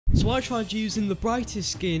So I tried using the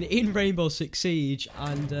Brightest Skin in Rainbow Six Siege,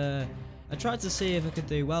 and I tried to see if I could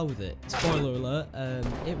do well with it. Spoiler alert,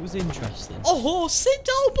 it was interesting. Oh, sit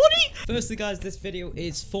down, buddy! Firstly, guys, this video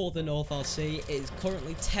is for the North RC. It is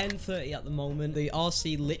currently 10:30 at the moment. The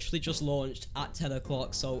RC literally just launched at 10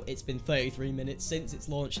 o'clock, so it's been 33 minutes since it's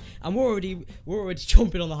launched, and we're already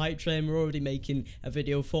jumping on the hype train. We're already making a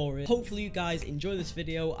video for it. Hopefully, you guys enjoy this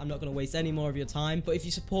video. I'm not going to waste any more of your time, but if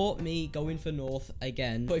you support me going for North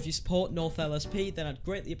again, but if you support North LSP, then I'd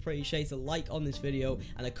greatly appreciate a like on this video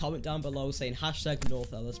and a comment down below saying hashtag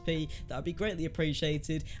North LSP. That would be greatly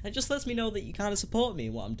appreciated, and it just lets me know that you kind of support me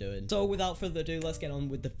in what I'm doing. So without further ado, let's get on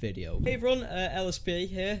with the video. Hey everyone, LSP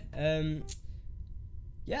here.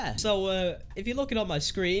 Yeah, so if you're looking on my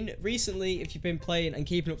screen, recently, if you've been playing and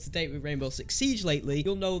keeping up to date with Rainbow Six Siege lately,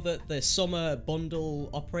 you'll know that the summer bundle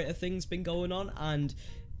operator thing's been going on, and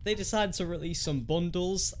they decided to release some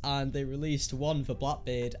bundles, and they released one for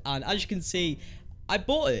Blackbeard, and as you can see, I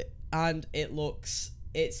bought it, and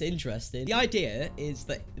it's interesting. The idea is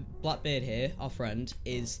that Blackbeard here, our friend,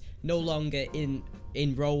 is no longer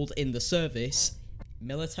enrolled in the service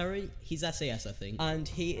military. He's SAS, I think, and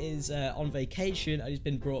he is on vacation, and he's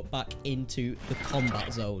been brought back into the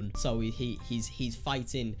combat zone. So he's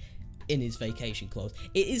fighting in his vacation clothes.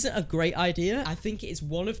 It isn't a great idea. I think it is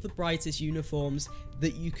one of the brightest uniforms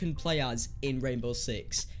that you can play as in Rainbow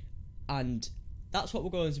Six, and that's what we're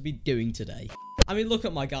going to be doing today. I mean, look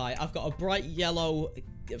at my guy. I've got a bright yellow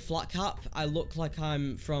flat cap. I look like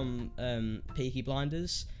I'm from Peaky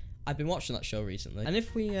Blinders. I've been watching that show recently. And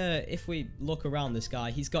if we look around this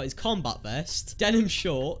guy, he's got his combat vest, denim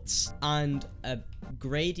shorts, and a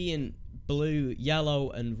gradient blue,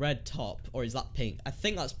 yellow, and red top. Or is that pink? I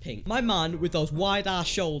think that's pink. My man with those wide-ass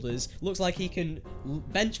shoulders looks like he can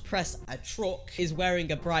bench press a truck, is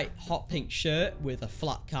wearing a bright hot pink shirt with a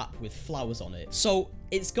flat cap with flowers on it. So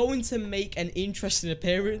it's going to make an interesting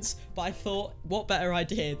appearance, but I thought, what better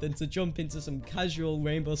idea than to jump into some casual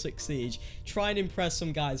Rainbow Six Siege, try and impress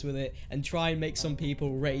some guys with it, and try and make some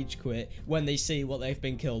people rage quit when they see what they've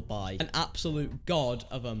been killed by. An absolute god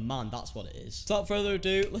of a man, that's what it is. So without further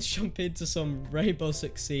ado, let's jump into some Rainbow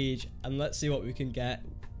Six Siege, and let's see what we can get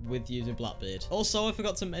with using Blackbeard. Also, I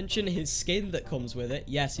forgot to mention his skin that comes with it.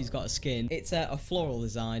 Yes, he's got a skin. It's a floral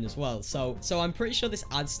design as well. So I'm pretty sure this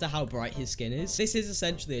adds to how bright his skin is. This is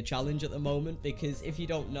essentially a challenge at the moment, because if you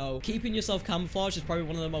don't know, keeping yourself camouflaged is probably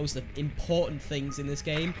one of the most important things in this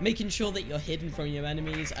game. Making sure that you're hidden from your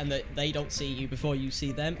enemies and that they don't see you before you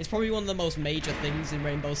see them. It's probably one of the most major things in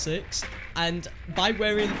Rainbow Six. And by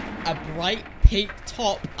wearing a bright pink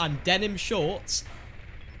top and denim shorts,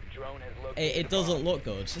 it doesn't look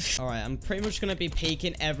good. Alright, I'm pretty much going to be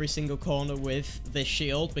peeking every single corner with this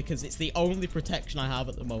shield, because it's the only protection I have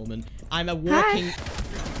at the moment. I'm a walking...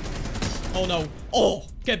 Oh no. Oh,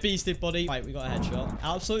 get beasted, buddy. Right, we got a headshot.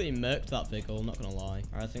 I absolutely murked that vehicle, I'm not going to lie.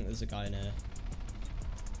 Alright, I think there's a guy in here.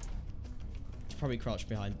 He's probably crouched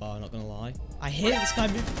behind bar, not going to lie. I hear this guy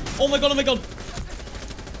move. Oh my god, oh my god.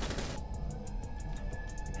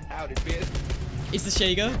 Howdy, bitch. Is the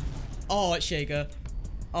Shager? Oh, it's Shager.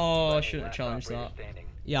 Oh, I shouldn't have challenged that.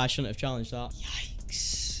 Yeah, I shouldn't have challenged that.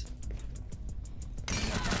 Yikes.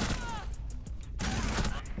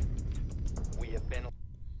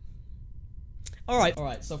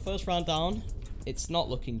 Alright, so first round down. It's not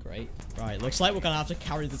looking great. Right, looks like we're going to have to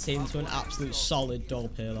carry the team to an absolute solid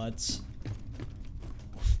dub here, lads.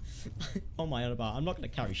 Oh my god, about. I'm not going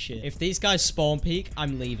to carry shit. If these guys spawn peek,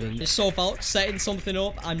 I'm leaving. Is So Valk setting something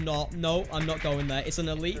up? I'm not. No, I'm not going there. It's an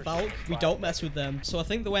elite Valk. We don't mess with them. So I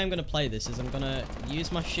think the way I'm going to play this is I'm going to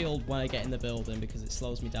use my shield when I get in the building, because it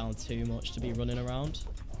slows me down too much to be running around.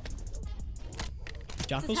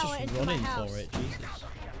 Jackal's just running for it. Jesus.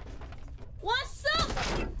 What's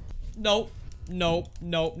up? Nope. Nope.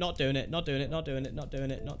 Nope. Not doing it. Not doing it. Not doing it. Not doing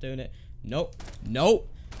it. Not doing it. Nope. Nope.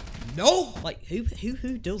 No! Like, who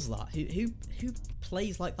does that? Who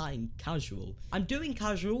plays like that in casual? I'm doing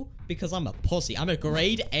casual because I'm a pussy. I'm a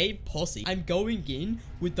grade A pussy. I'm going in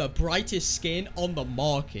with the brightest skin on the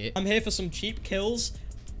market. I'm here for some cheap kills,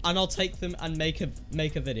 and I'll take them and make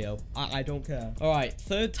a video. I don't care. All right,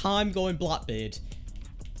 third time going Blackbeard.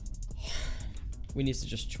 We need to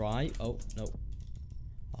just try. Oh, no.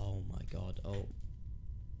 Oh my god. Oh.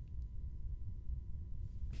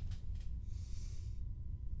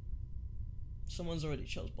 Someone's already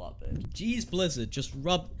chose Blackbeard. Jeez, Blizzard, just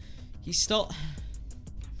rub... He's still...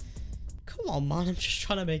 Come on, man, I'm just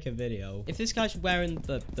trying to make a video. If this guy's wearing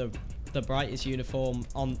the brightest uniform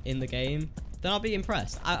in the game, then I'll be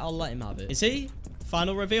impressed. I'll let him have it. Is he?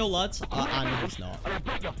 Final reveal, lads. I know he's not.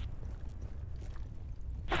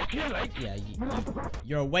 Yeah,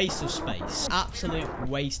 you're a waste of space. Absolute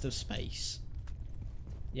waste of space.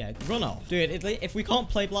 Yeah, run off. Dude, if we can't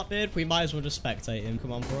play Blackbeard, we might as well just spectate him.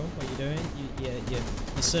 Come on, bro. What are you doing? You're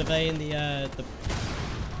surveying the...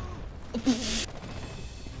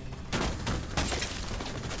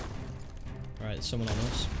 Alright, there's someone on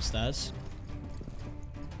us. Stairs.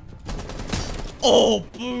 Oh,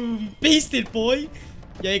 boom! Beasted, boy!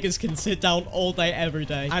 Jaegers can sit down all day, every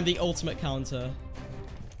day. And the ultimate counter.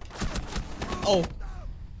 Oh.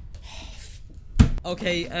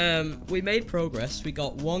 Okay, we made progress. We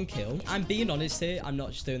got 1 kill. I'm being honest here. I'm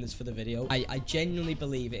not just doing this for the video. I genuinely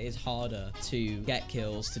believe it is harder to get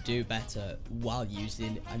kills, to do better while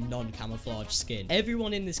using a non-camouflage skin.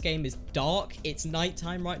 Everyone in this game is dark. It's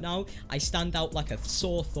nighttime right now. I stand out like a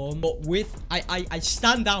sore thumb, but I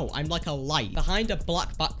stand out. I'm like a light. Behind a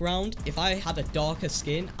black background, if I had a darker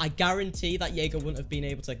skin, I guarantee that Jaeger wouldn't have been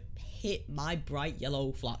able to hit my bright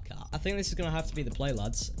yellow flat cap. I think this is gonna have to be the play,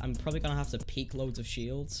 lads. I'm probably gonna have to peek loads of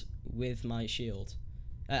shields with my shield.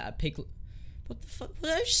 What the fuck? What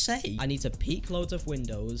did I just say? I need to peek loads of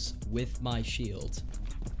windows with my shield.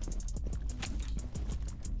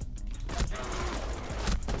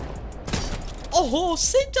 Oh,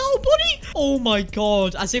 sit down, buddy! Oh my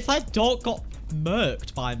god, as if that dog got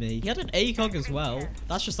murked by me. He had an ACOG as well.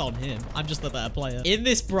 That's just on him. I'm just the better player. In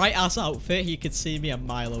this bright ass outfit, he could see me a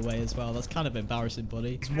mile away as well. That's kind of embarrassing,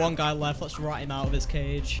 buddy. There's 1 guy left. Let's rat him out of his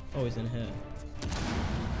cage. Oh, he's in here.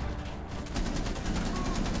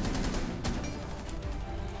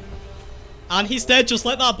 And he's dead just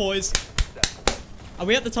like that, boys. Are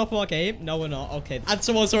we at the top of our game? No, we're not. Okay. And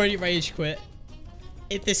someone's already rage quit.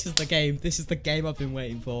 This is the game. This is the game I've been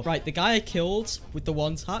waiting for. Right, the guy I killed with the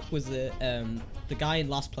 1-tap was the guy in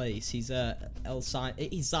last place. He's he's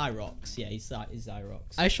Xyrox. Yeah, he's Xyrox.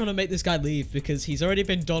 I just want to make this guy leave because he's already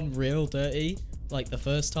been done real dirty, like the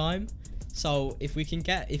first time. So if we can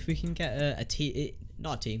get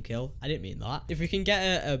not a team kill. I didn't mean that. If we can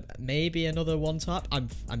get maybe another 1-tap, I'm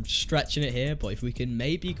stretching it here, but if we can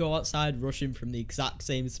maybe go outside rushing from the exact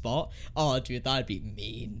same spot, oh dude, that'd be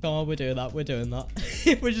mean. Come on, we're doing that. We're doing that.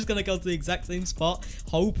 We're just gonna go to the exact same spot,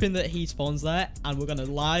 hoping that he spawns there, and we're gonna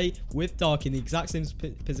lie with Dark in the exact same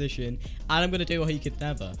position, and I'm gonna do what he could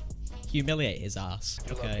never. Humiliate his ass.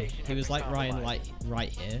 Okay, he was like Ryan, like right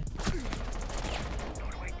here.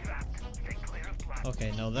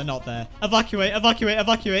 Okay, no, they're not there. Evacuate, evacuate,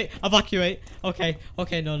 evacuate, evacuate. Okay,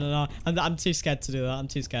 okay, no. I'm too scared to do that. I'm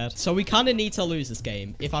too scared. So we kind of need to lose this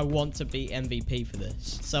game if I want to be MVP for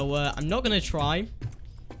this. So I'm not going to try.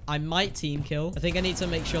 I might team kill. I think I need to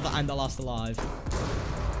make sure that I'm the last alive.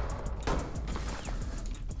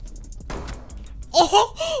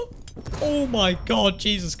 Oh! Oh my god,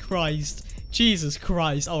 Jesus Christ. Jesus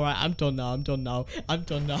Christ. Alright, I'm done now. I'm done now. I'm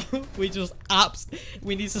done now. We just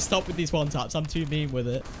we need to stop with these 1-taps. I'm too mean with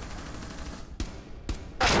it.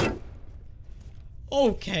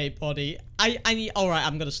 Okay, buddy. I need... Alright,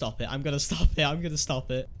 I'm gonna stop it. I'm gonna stop it. I'm gonna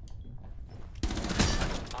stop it.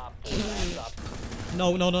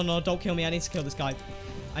 No. Don't kill me. I need to kill this guy.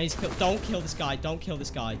 I need to kill... Don't kill this guy. Don't kill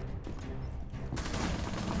this guy.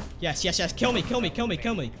 Yes. Kill me. Kill me.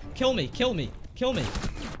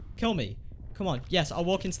 Come on. Yes, I'll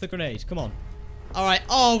walk into the grenade. Come on. Alright.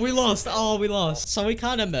 Oh, we lost. So we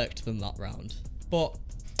kind of murked them that round. But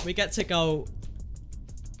we get to go...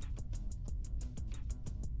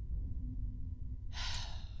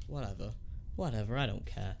 Whatever. I don't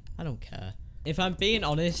care. If I'm being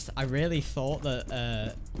honest, I really thought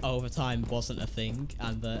that overtime wasn't a thing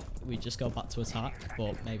and that we'd just go back to attack.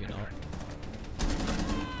 But maybe not.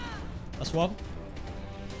 That's one.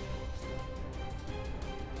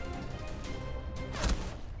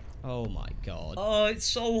 Oh my god. Oh, it's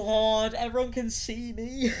so hard. Everyone can see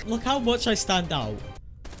me. Look how much I stand out.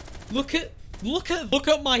 Look at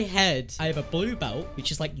my head. I have a blue belt,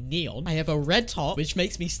 which is like neon. I have a red top, which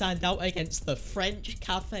makes me stand out against the French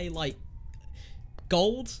cafe like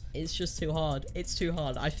gold. It's just too hard. It's too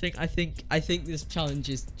hard. I think this challenge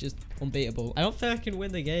is just unbeatable. I don't think I can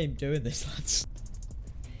win the game doing this, lads.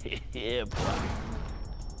 Yeah, bro.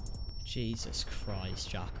 Jesus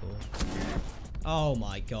Christ, Jackal. Oh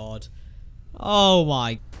my god. Oh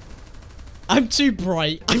my... I'm too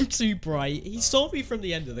bright. He saw me from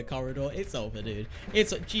the end of the corridor. It's over, dude.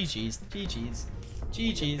 It's... GG's.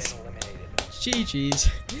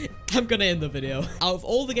 I'm gonna end the video. Out of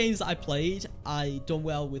all the games that I played, I done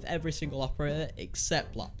well with every single operator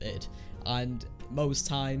except Blackbeard. And most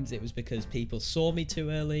times it was because people saw me too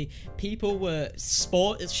early. People were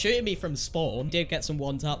shooting me from spawn. We did get some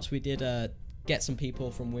 1-taps. We did get some people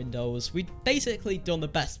from Windows. We basically done the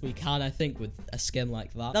best we can, I think, with a skin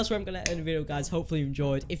like that. That's where I'm going to end the video, guys. Hopefully you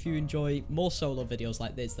enjoyed. If you enjoy more solo videos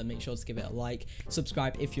like this, then make sure to give it a like,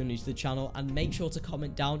 subscribe if you're new to the channel, and make sure to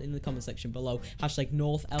comment down in the comment section below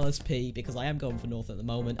 #NorthLSP, because I am going for North at the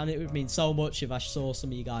moment, and it would mean so much if I saw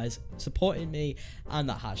some of you guys supporting me and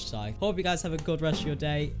that hashtag. Hope you guys have a good rest of your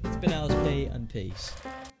day. It's been LSP, and peace.